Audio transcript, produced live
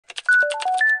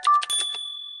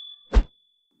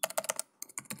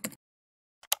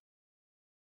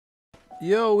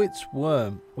Yo, it's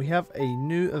Worm. We have a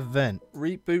new event,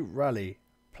 Reboot Rally.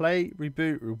 Play,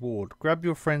 reboot, reward. Grab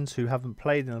your friends who haven't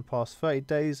played in the past 30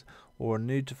 days or are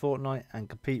new to Fortnite and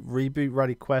complete Reboot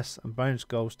Rally quests and bonus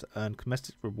goals to earn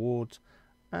cosmetic rewards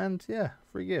and yeah,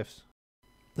 free gifts.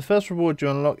 The first reward you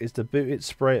unlock is the booted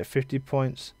spray at 50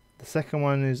 points. The second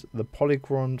one is the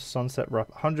Polychrome sunset wrap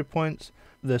at 100 points.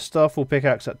 The Starfall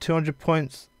Pickaxe at 200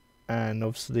 points. And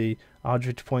obviously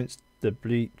 150 points, the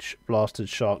bleach blasted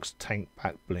sharks tank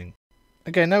back bling.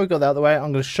 Okay, now we've got that out of the way,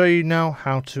 I'm going to show you now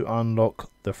how to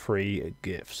unlock the free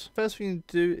gifts. First thing you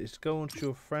do is go onto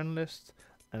your friend list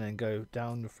and then go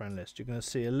down your friend list. You're going to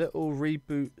see a little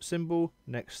reboot symbol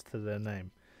next to their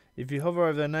name. If you hover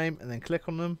over their name and then click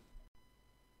on them,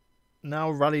 now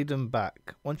rally them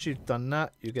back. Once you've done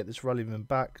that, you get this rally them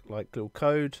back like little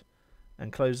code,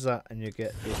 and close that and you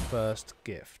get your first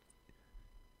gift.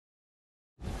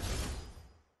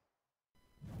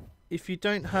 If you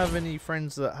don't have any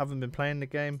friends that haven't been playing the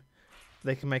game,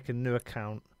 they can make a new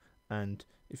account, and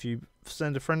if you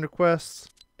send a friend request,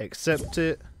 accept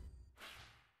it.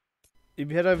 If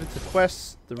you head over to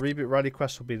quests, the Reboot Rally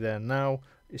quest will be there now.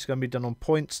 It's going to be done on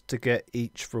points to get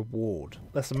each reward.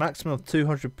 That's a maximum of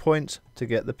 200 points to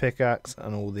get the pickaxe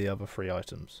and all the other free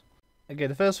items. Okay,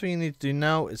 the first thing you need to do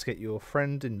now is get your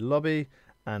friend in the lobby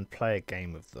and play a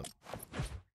game with them.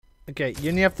 Okay, you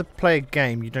only have to play a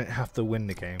game, you don't have to win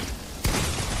the game.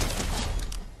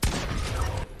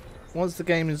 Once the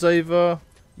game is over,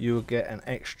 you will get an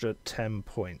extra 10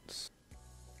 points.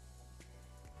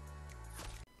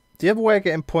 The other way of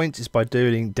getting points is by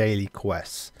doing daily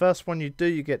quests. First one you do,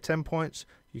 you get 10 points.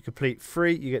 You complete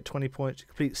 3, you get 20 points. You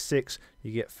complete 6,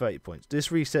 you get 30 points. This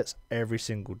resets every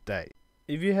single day.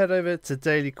 If you head over to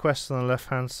daily quests on the left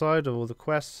hand side of all the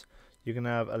quests, you're going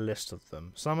to have a list of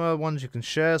them. Some are ones you can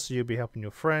share, so you'll be helping your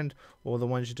friend, or the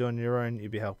ones you do on your own,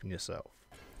 you'll be helping yourself.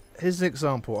 Here's an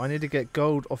example. I need to get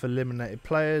gold off eliminated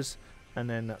players, and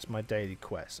then that's my daily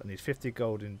quest. I need 50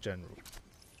 gold in general.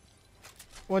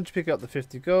 Once you pick up the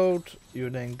 50 gold, you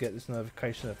will then get this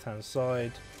notification left hand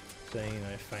side saying,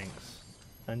 thanks,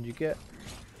 and you get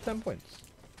 10 points.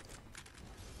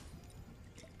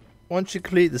 Once you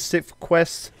complete the 6th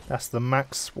quest, that's the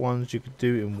max ones you could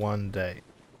do in one day.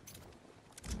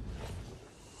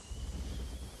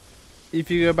 If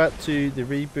you go back to the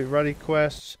Reboot Rally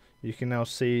quests, you can now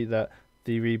see that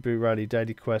the Reboot Rally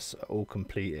daily quests are all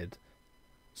completed.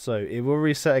 So it will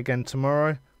reset again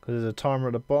tomorrow because there's a timer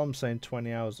at the bottom saying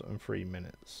 20 hours and 3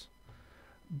 minutes.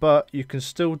 But you can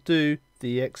still do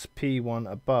the XP one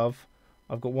above.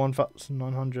 I've got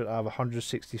 1,900 out of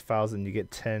 160,000, you get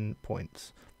 10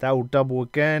 points. That will double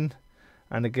again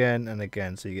and again and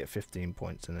again, so you get 15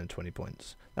 points and then 20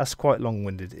 points. That's quite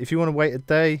long-winded. If you want to wait a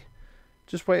day,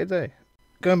 just wait a day.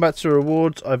 Going back to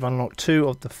rewards, I've unlocked 2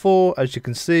 of the 4. As you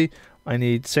can see, I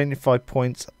need 75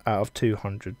 points out of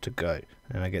 200 to go.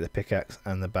 And I get the pickaxe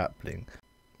and the bat bling.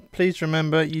 Please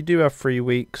remember, you do have 3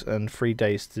 weeks and 3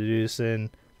 days to do this in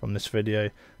from this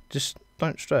video. Just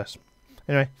don't stress.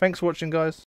 Anyway, thanks for watching,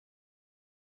 guys.